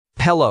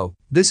Hello,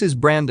 this is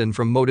Brandon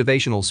from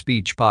Motivational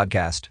Speech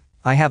Podcast.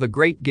 I have a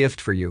great gift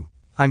for you.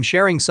 I'm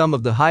sharing some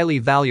of the highly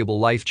valuable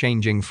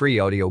life-changing free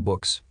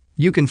audiobooks.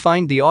 You can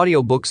find the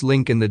audiobooks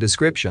link in the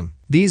description.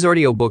 These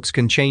audiobooks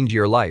can change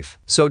your life,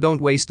 so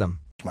don't waste them.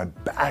 My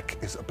back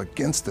is up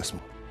against this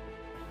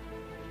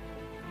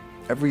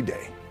every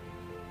day.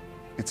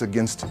 It's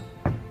against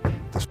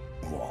this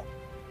wall.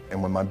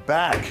 And when my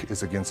back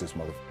is against this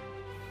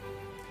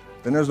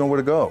then there's nowhere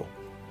to go.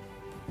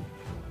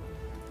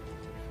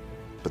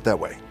 But that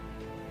way.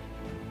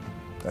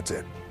 That's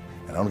it.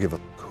 And I don't give a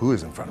who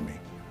is in front of me.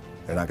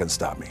 They're not going to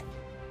stop me.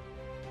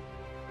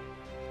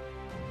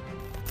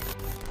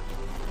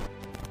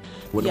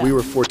 When we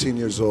were 14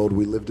 years old,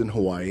 we lived in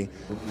Hawaii.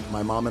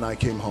 My mom and I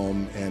came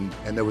home, and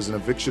there was an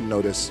eviction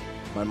notice.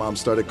 My mom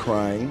started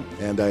crying,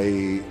 and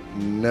I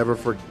never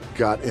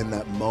forgot in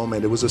that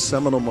moment. It was a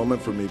seminal moment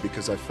for me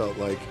because I felt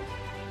like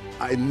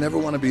I never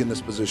want to be in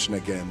this position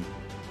again.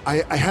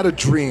 I had a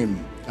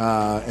dream,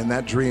 and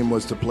that dream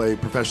was to play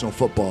professional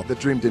football. The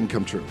dream didn't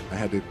come true. I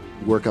had to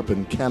work up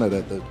in Canada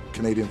at the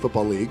Canadian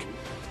Football League.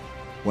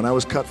 When I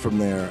was cut from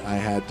there,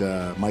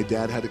 my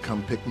dad had to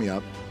come pick me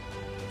up.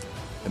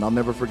 And I'll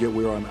never forget,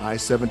 we were on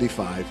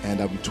I-75, and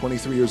I'm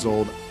 23 years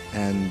old,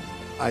 and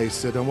I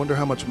said, I wonder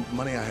how much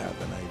money I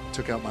have. And I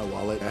took out my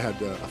wallet. I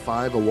had a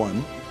 5, a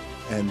 1,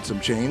 and some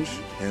change,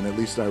 and at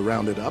least I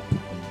rounded up.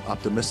 I'm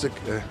optimistic.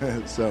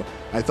 So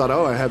I thought,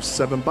 I have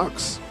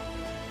 $7.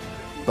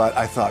 But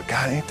I thought,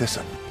 God, ain't this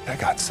I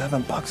got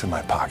 $7 in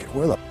my pocket.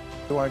 Where the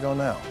do I go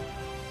now?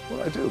 What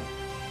do I do?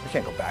 I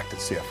can't go back to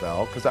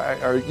CFL, because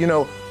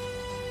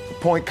the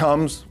point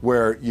comes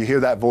where you hear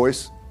that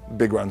voice,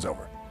 big run's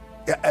over.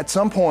 At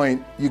some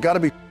point, you got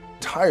to be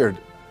tired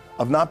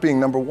of not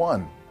being number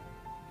one.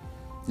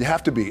 You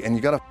have to be, and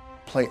you got to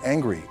play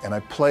angry, and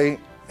I play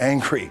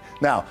angry.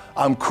 Now,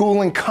 I'm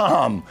cool and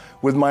calm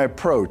with my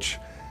approach,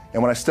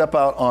 and when I step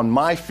out on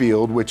my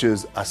field, which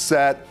is a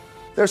set,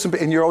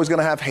 and you're always going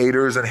to have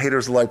haters, and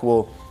haters are like,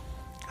 well,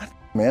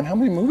 man, how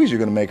many movies are you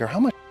going to make, or how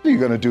much are you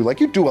going to do?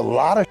 Like, you do a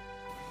lot of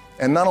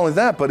and not only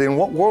that, but in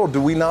what world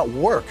do we not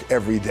work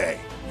every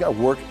day? You got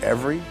to work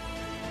every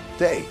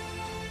day.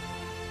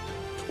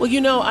 Well,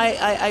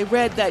 I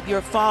read that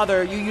your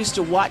father, you used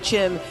to watch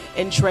him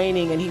in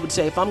training, and he would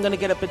say, if I'm going to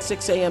get up at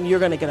 6 a.m., you're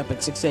going to get up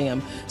at 6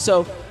 a.m.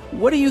 So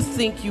what do you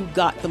think you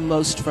got the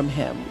most from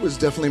him? It was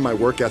definitely my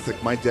work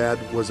ethic. My dad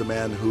was a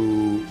man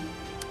who,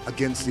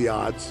 against the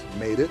odds,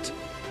 made it.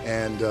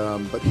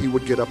 But he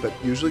would get up at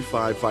usually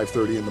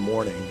 5:30 in the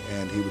morning,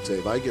 and he would say,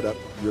 if I get up,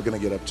 you're going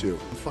to get up too.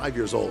 I'm 5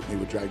 years old, and he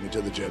would drag me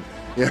to the gym.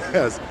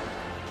 Yes.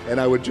 And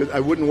I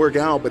wouldn't work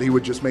out, but he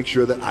would just make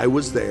sure that I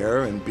was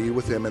there and be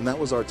with him, and that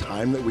was our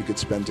time that we could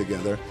spend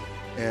together.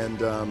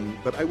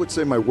 But I would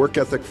say my work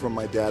ethic from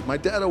my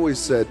dad always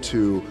said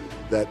too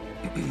that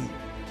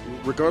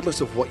regardless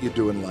of what you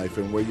do in life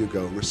and where you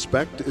go,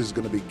 respect is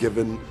going to be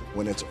given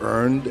when it's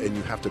earned, and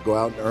you have to go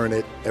out and earn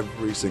it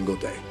every single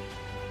day.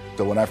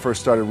 So when I first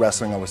started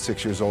wrestling, I was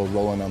 6 years old,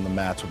 rolling on the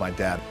mats with my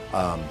dad.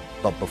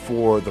 But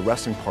before the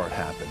wrestling part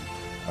happened,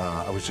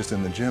 I was just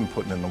in the gym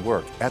putting in the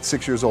work. At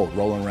 6 years old,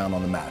 rolling around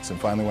on the mats. And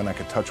finally, when I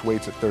could touch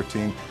weights at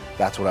 13,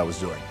 that's what I was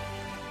doing.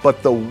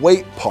 But the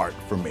weight part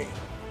for me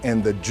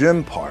and the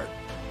gym part,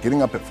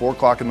 getting up at 4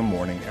 o'clock in the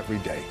morning every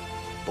day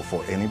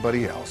before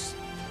anybody else,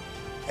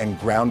 and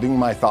grounding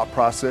my thought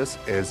process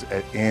is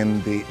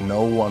in the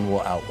no one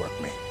will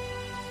outwork me.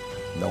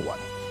 No one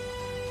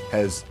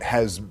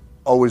has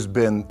always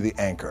been the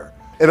anchor.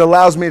 It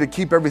allows me to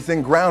keep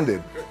everything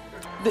grounded.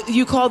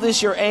 You call this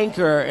your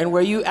anchor, and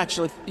where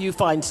you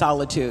find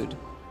solitude.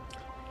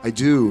 I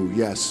do,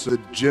 yes. The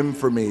gym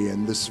for me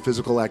and this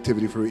physical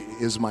activity for me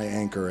is my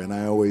anchor, and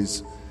I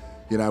always,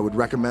 I would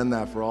recommend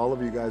that for all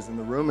of you guys in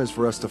the room, is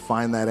for us to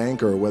find that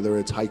anchor, whether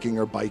it's hiking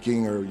or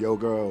biking or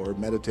yoga or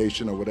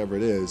meditation or whatever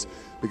it is.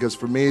 Because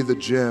for me, the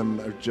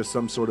gym, or just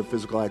some sort of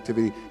physical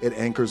activity, it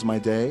anchors my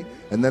day,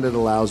 and then it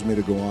allows me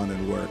to go on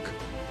and work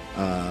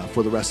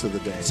for the rest of the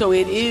day. So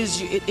it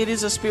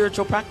is a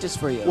spiritual practice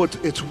for you. Well,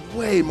 it's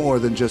way more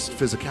than just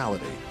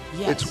physicality.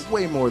 Yes. It's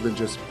way more than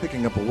just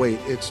picking up a weight.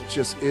 It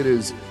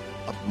is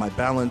my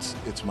balance,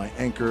 it's my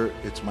anchor,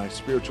 it's my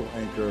spiritual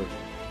anchor,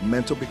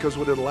 mental, because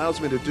what it allows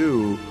me to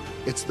do,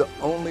 it's the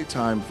only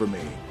time for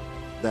me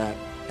that,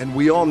 and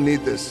we all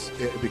need this,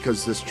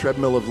 because this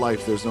treadmill of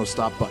life, there's no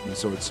stop button,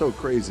 so it's so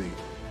crazy.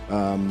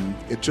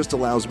 It just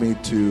allows me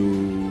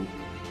to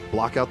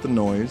block out the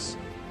noise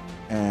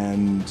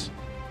and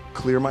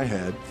clear my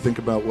head, think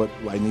about what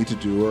I need to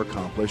do or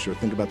accomplish, or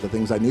think about the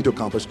things I need to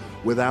accomplish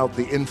without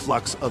the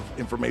influx of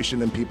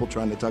information and people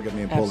trying to tug at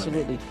me and pull at me.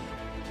 Absolutely.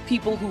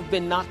 People who've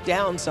been knocked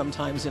down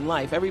sometimes in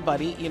life,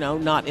 everybody,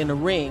 not in a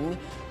ring,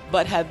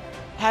 but have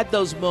had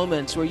those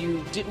moments where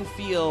you didn't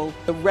feel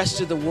the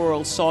rest of the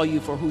world saw you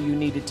for who you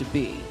needed to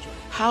be.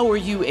 How were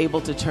you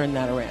able to turn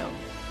that around?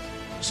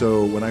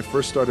 So when I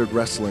first started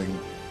wrestling,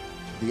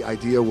 the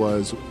idea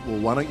was, well,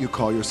 why don't you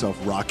call yourself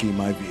Rocky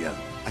Maivia?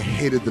 I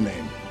hated the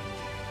name.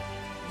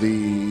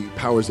 The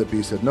powers that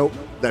be said, nope,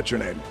 that's your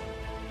name.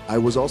 I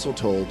was also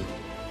told,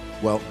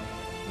 well,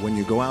 when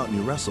you go out and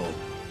you wrestle,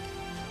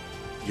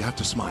 you have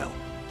to smile.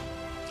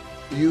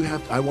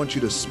 I want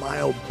you to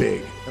smile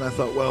big. And I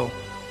thought, well,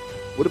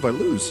 what if I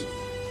lose?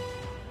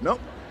 No.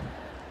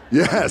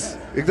 Yes,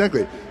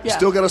 exactly. Yeah.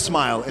 Still got to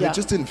smile. And Yeah. it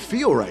just didn't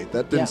feel right.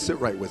 That didn't Yeah. sit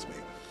right with me.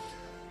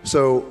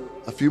 So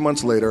a few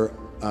months later,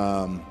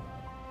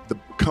 the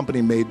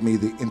company made me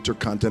the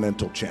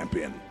Intercontinental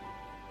Champion.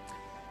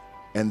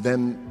 And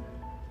then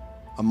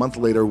a month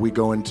later, we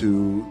go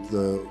into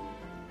the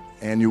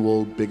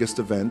annual biggest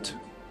event.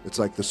 It's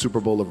like the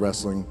Super Bowl of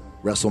wrestling,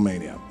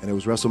 WrestleMania. And it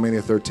was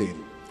WrestleMania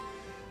 13.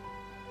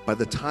 By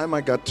the time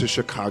I got to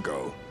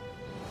Chicago,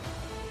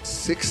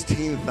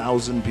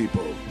 16,000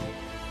 people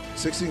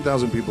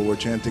were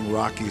chanting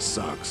Rocky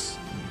sucks.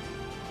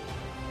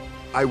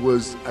 I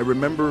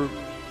remember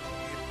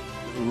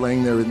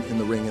laying there in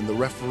the ring, and the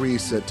referee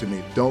said to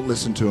me, don't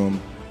listen to him.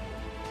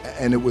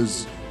 And it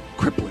was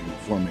crippling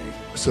for me.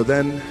 So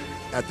then,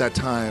 at that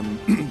time,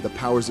 the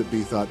powers that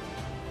be thought,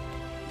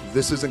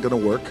 this isn't going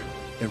to work,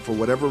 and for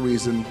whatever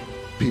reason,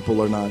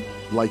 people are not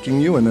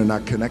liking you and they're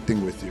not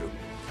connecting with you.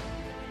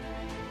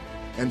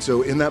 And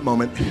so in that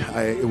moment,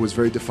 it was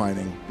very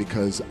defining,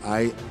 because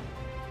I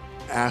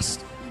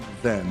asked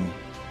then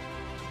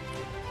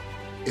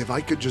if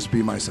I could just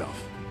be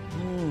myself.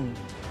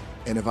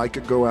 And if I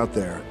could go out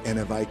there and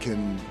if I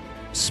can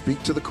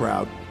speak to the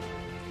crowd,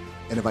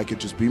 and if I could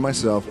just be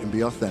myself and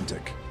be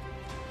authentic,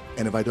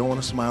 and if I don't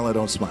want to smile, I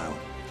don't smile.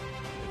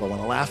 If I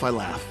want to laugh, I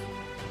laugh.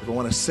 If I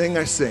want to sing,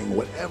 I sing.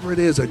 Whatever it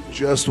is, I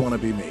just want to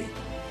be me.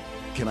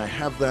 Can I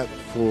have that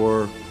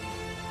for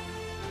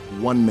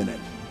 1 minute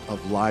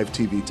of live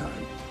TV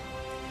time?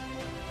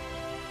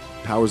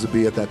 Powers that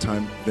be at that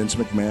time, Vince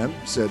McMahon,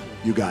 said,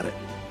 you got it.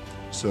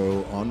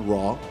 So on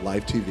Raw,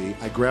 live TV,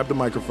 I grabbed a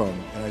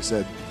microphone and I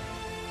said,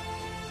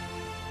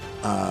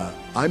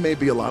 I may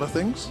be a lot of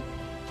things,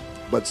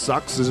 but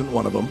sucks isn't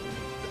one of them.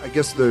 I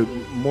guess the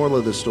moral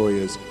of the story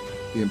is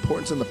the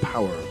importance and the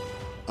power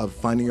of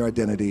finding your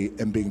identity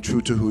and being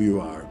true to who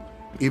you are.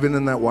 Even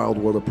in that wild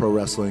world of pro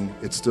wrestling,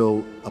 it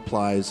still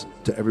applies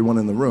to everyone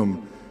in the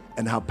room,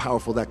 and how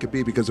powerful that could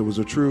be, because it was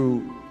a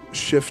true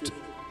shift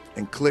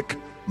and click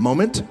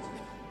moment.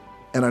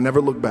 And I never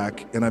looked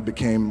back, and I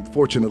became,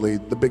 fortunately,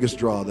 the biggest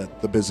draw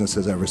that the business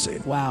has ever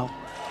seen. Wow.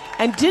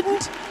 And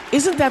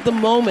isn't that the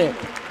moment,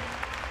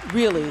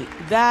 really,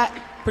 that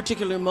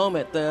particular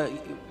moment, the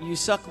you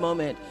suck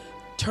moment,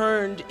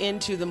 turned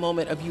into the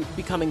moment of you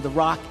becoming The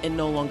Rock and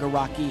no longer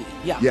Rocky?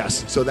 Yeah.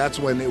 Yes, so that's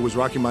when it was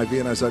Rocky Maivia,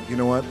 and I said, you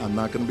know what, I'm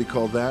not going to be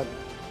called that.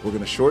 We're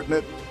going to shorten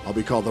it. I'll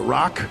be called The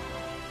Rock.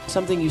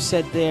 Something you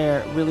said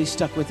there really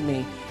stuck with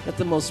me, that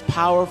the most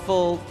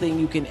powerful thing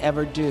you can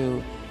ever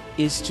do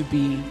is to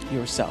be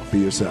yourself. Be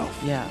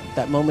yourself. Yeah,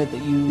 that moment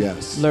that you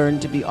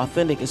learned to be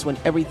authentic is when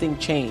everything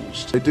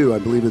changed. I do. I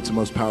believe it's the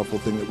most powerful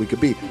thing that we could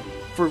be.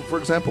 For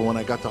example, when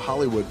I got to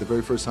Hollywood, the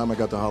very first time I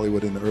got to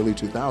Hollywood in the early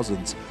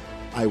 2000s,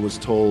 I was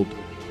told,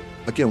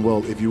 again,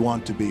 well, if you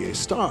want to be a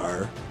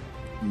star,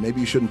 maybe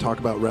you shouldn't talk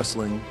about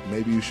wrestling.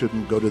 Maybe you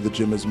shouldn't go to the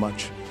gym as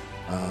much.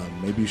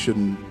 Maybe you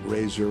shouldn't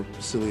raise your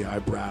silly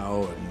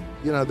eyebrow.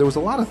 And, there was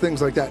a lot of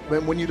things like that.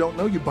 And when you don't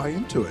know, you buy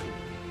into it.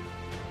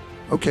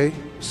 Okay,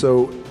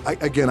 so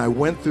I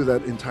went through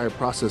that entire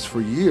process for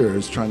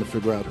years trying to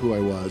figure out who I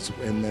was.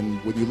 And then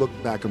when you look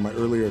back on my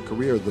earlier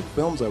career, the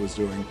films I was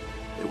doing,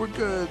 they were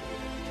good,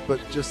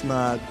 but just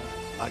not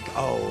like,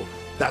 oh,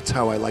 that's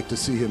how I like to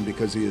see him,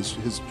 because he is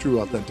his true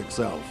authentic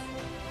self.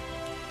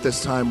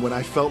 This time when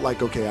I felt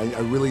like, okay, I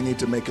really need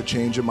to make a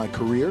change in my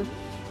career.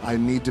 I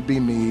need to be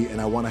me,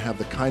 and I want to have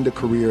the kind of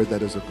career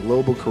that is a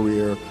global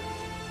career.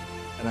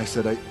 And I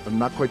said, I'm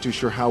not quite too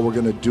sure how we're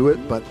going to do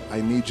it, but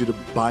I need you to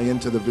buy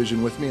into the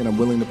vision with me, and I'm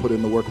willing to put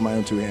in the work with my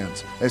own two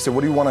hands. They said,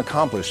 what do you want to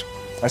accomplish?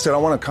 I said, I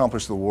want to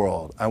accomplish the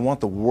world. I want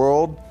the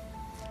world,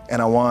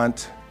 and I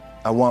want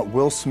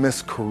Will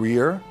Smith's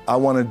career. I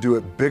want to do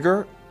it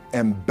bigger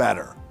and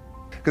better.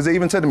 Because they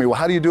even said to me, well,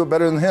 how do you do it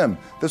better than him?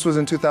 This was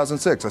in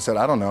 2006. I said,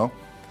 I don't know,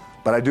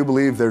 but I do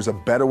believe there's a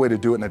better way to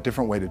do it and a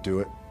different way to do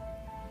it.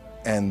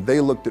 And they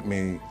looked at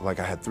me like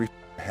I had 3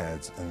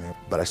 heads,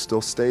 but I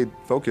still stayed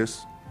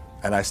focused.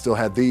 And I still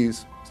had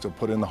still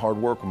put in the hard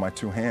work with my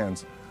 2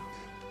 hands.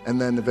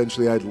 And then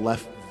eventually I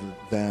left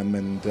them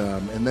and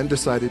then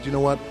decided, you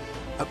know what?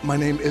 My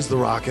name is The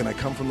Rock, and I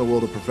come from the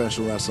world of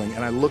professional wrestling,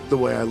 and I look the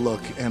way I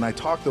look, and I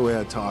talk the way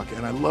I talk,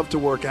 and I love to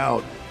work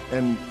out.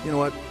 And you know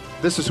what?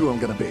 This is who I'm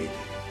going to be.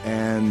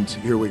 And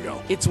here we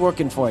go. It's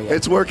working for you.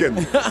 It's working.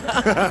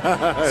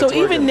 So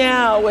even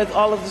now, with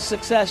all of the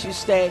success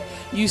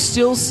you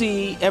still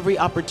see every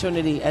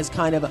opportunity as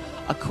kind of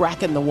a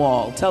crack in the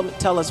wall.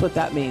 Tell us what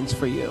that means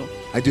for you.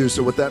 I do.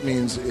 So what that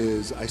means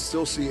is I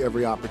still see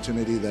every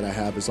opportunity that I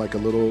have as like a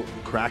little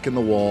crack in the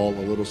wall,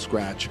 a little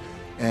scratch.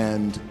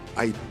 And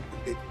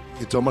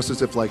it's almost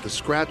as if like the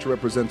scratch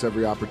represents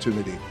every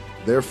opportunity.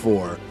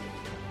 Therefore,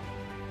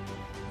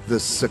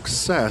 the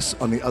success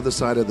on the other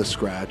side of the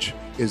scratch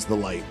is the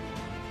light.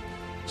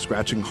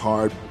 Scratching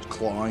hard,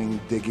 clawing,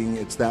 digging,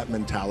 it's that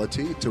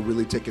mentality to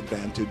really take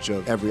advantage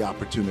of every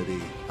opportunity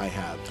I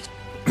have.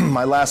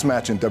 My last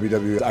match in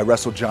WWE, I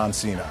wrestled John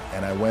Cena,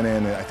 and I went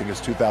in, I think it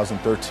was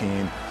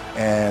 2013,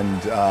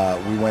 and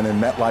we went in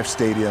MetLife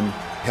Stadium.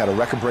 We had a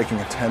record-breaking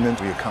attendance.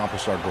 We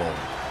accomplished our goal.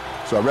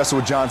 So I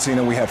wrestled with John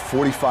Cena. We had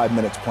 45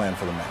 minutes planned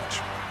for the match.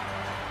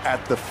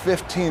 At the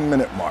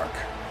 15-minute mark,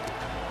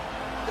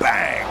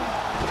 bang!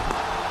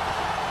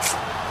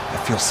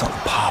 I feel something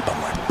pop.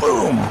 I'm like,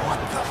 boom! What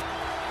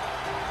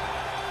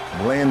the?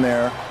 I'm laying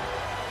there,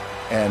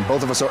 and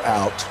both of us are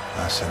out.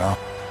 I said, oh,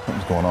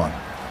 something's going on.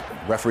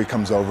 The referee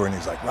comes over, and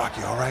he's like,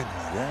 Rocky, all right?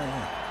 I'm like,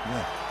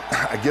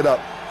 yeah. I get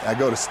up, I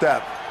go to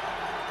step,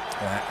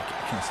 and I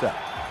can't step.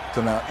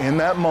 So now, in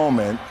that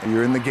moment,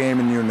 you're in the game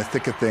and you're in the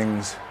thick of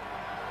things,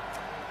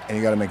 and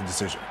you got to make a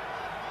decision.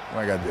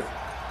 What do I got to do?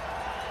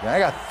 Now, I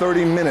got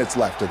 30 minutes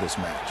left of this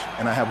match,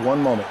 and I have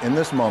one moment. In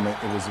this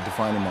moment, it was a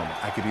defining moment.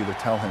 I could either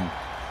tell him,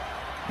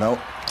 no,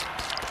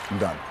 I'm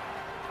done.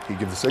 He'd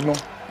give the signal,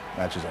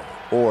 match is over.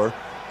 Or,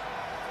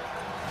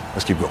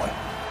 let's keep going.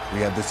 We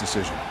had this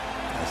decision.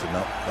 I said,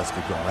 no, let's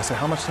keep going. I said,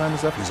 how much time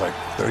is left? He's like,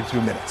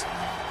 32 minutes.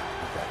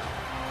 Okay.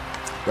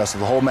 Rest of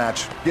the whole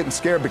match, getting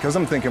scared because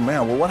I'm thinking,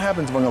 man, well, what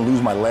happens if I'm gonna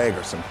lose my leg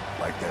or something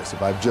like this,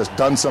 if I've just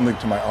done something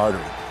to my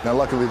artery? Now,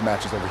 luckily, the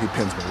match is over. He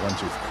pins me, 1, 2,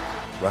 3.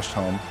 Rushed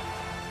home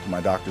to my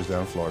doctors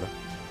down in Florida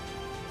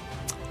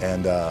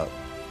and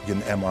get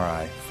an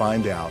MRI,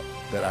 find out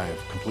that I have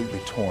completely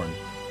torn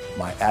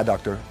my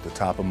adductor, the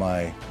top of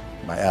my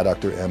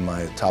adductor and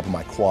my top of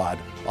my quad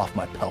off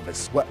my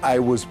pelvis. What I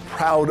was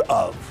proud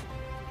of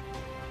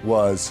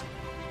was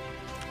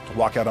to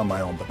walk out on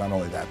my own, but not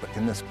only that, but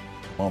in this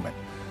moment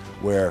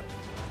where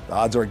the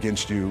odds are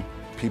against you,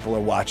 people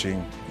are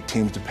watching, your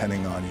team's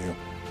depending on you,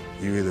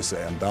 you either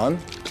say, I'm done,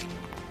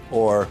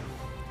 or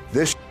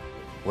this,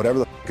 whatever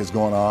the is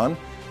going on,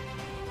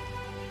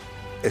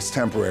 it's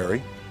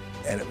temporary,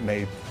 and it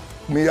may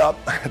me up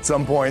at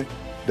some point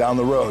down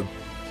the road.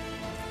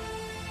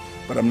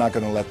 But I'm not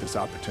going to let this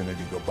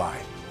opportunity go by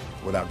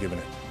without giving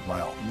it my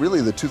all.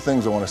 Really, the two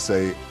things I want to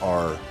say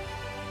are,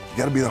 you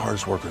got to be the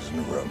hardest workers in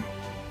the room,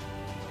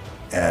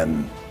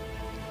 and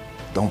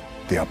don't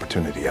the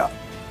opportunity up.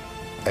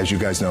 As you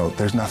guys know,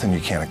 there's nothing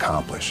you can't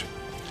accomplish.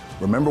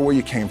 Remember where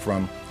you came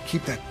from.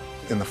 Keep that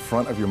in the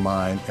front of your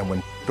mind, and when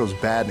it goes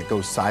bad and it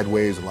goes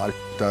sideways, a lot of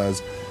it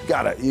does,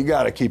 you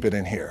gotta keep it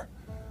in here.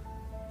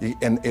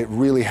 And it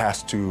really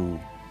has to,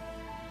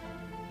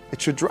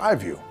 it should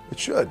drive you. It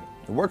should.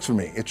 It works for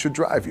me. It should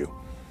drive you.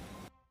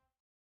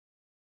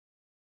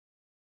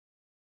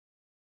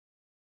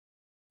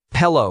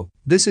 Hello,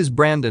 this is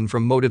Brandon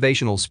from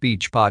Motivational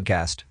Speech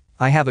Podcast.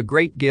 I have a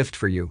great gift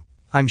for you.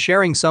 I'm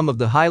sharing some of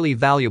the highly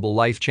valuable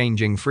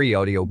life-changing free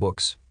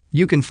audiobooks.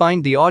 You can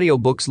find the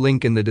audiobooks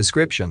link in the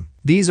description.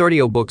 These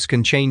audiobooks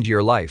can change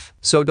your life,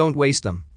 so don't waste them.